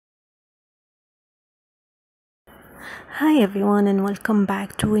Hi everyone and welcome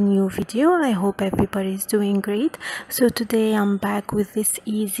back to a new video. I hope everybody is doing great. So today I'm back with this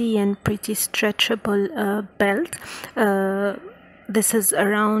easy and pretty stretchable belt. This is a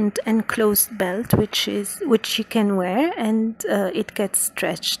round enclosed belt which you can wear, and it gets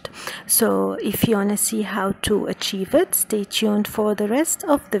stretched. So if you want to see how to achieve it, stay tuned for the rest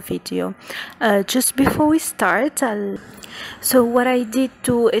of the video. Just before we start, so what I did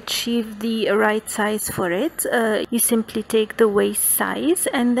to achieve the right size for it, you simply take the waist size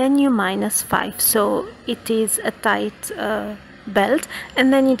and then you minus 5, so it is a tight belt,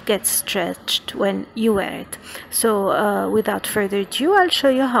 and then it gets stretched when you wear it. So without further ado, I'll show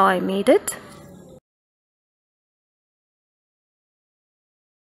you how I made it.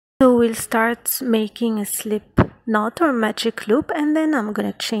 So we'll start making a slip knot or magic loop, and then I'm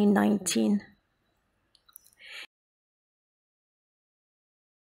gonna chain 19.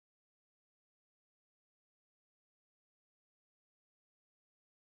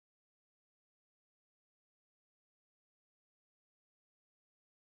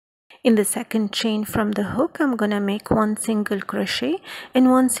 In the second chain from the hook, I'm gonna make one single crochet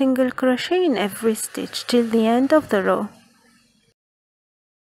and one single crochet in every stitch till the end of the row.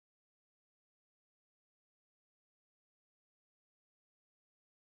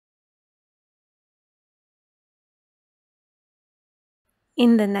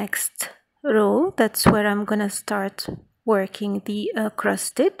 In the next row, that's where I'm gonna start working the cross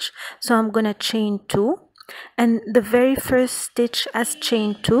stitch. So I'm gonna chain 2, and the very first stitch as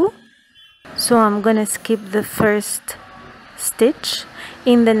chain 2, so I'm gonna skip the first stitch.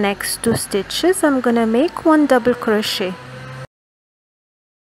 In the next 2 stitches, I'm gonna make one double crochet.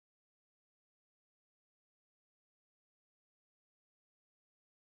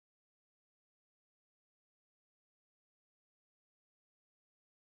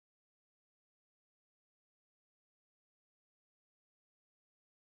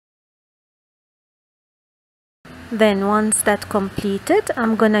 Then once that's completed,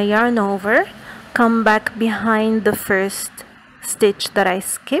 I'm gonna yarn over, come back behind the first stitch that I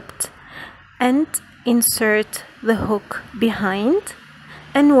skipped, and insert the hook behind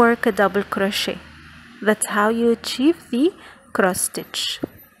and work a double crochet. That's how you achieve the cross stitch.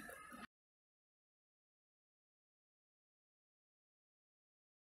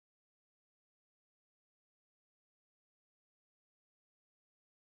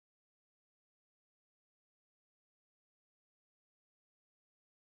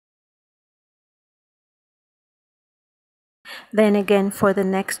 Then again for the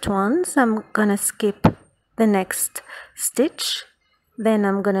next ones, I'm gonna skip the next stitch, then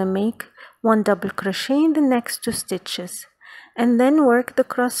I'm gonna make one double crochet in the next 2 stitches, and then work the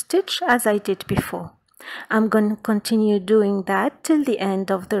cross stitch as I did before. I'm gonna continue doing that till the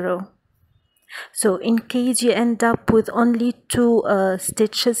end of the row. So in case you end up with only 2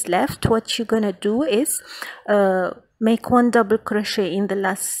 stitches left, what you're gonna do is make one double crochet in the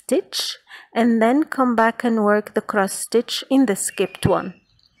last stitch, and then come back and work the cross stitch in the skipped one.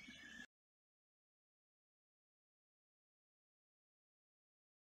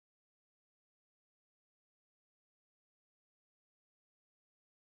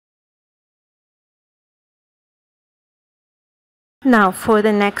 Now for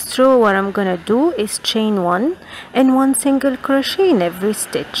the next row, what I'm gonna do is chain 1 and one single crochet in every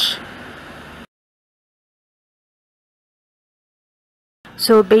stitch.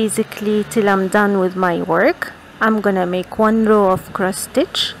 So basically till I'm done with my work, I'm gonna make one row of cross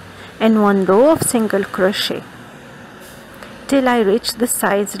stitch and one row of single crochet till I reach the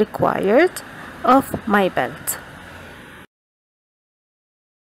size required of my belt.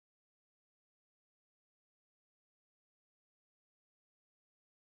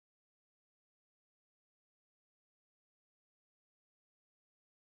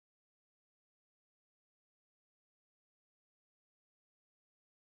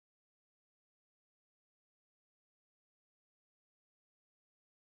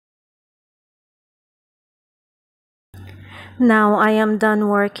 Now I am done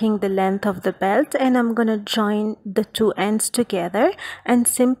working the length of the belt, and I'm gonna join the 2 ends together, and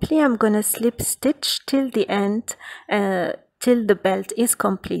simply I'm gonna slip stitch till the end, till the belt is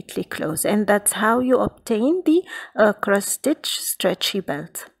completely closed, and that's how you obtain the cross stitch stretchy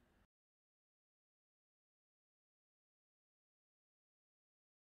belt.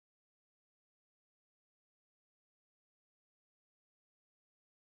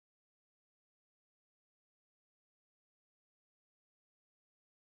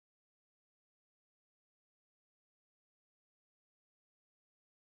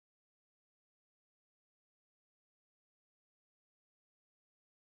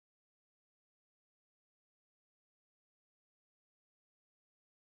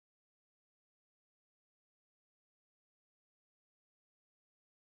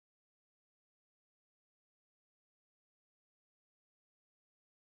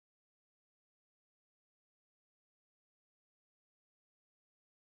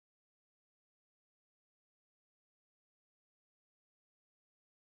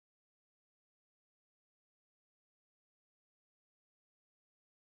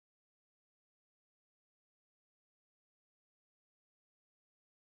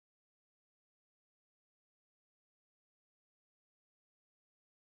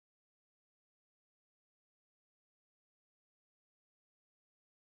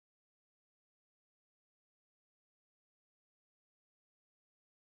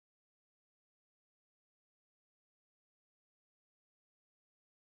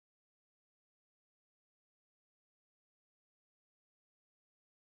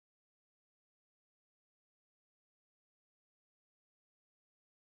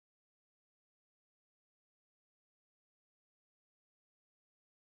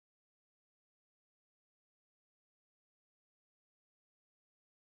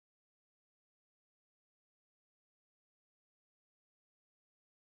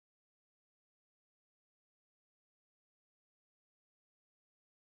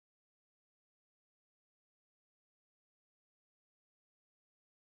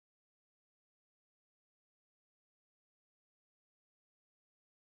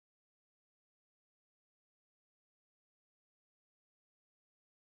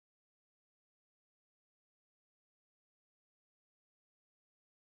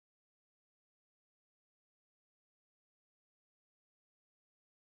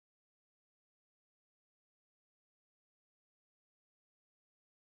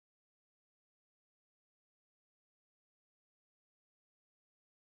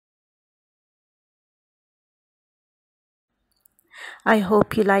 I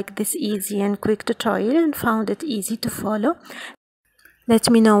hope you like this easy and quick tutorial and found it easy to follow. Let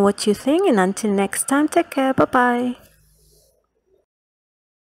me know what you think, and until next time, take care. Bye bye.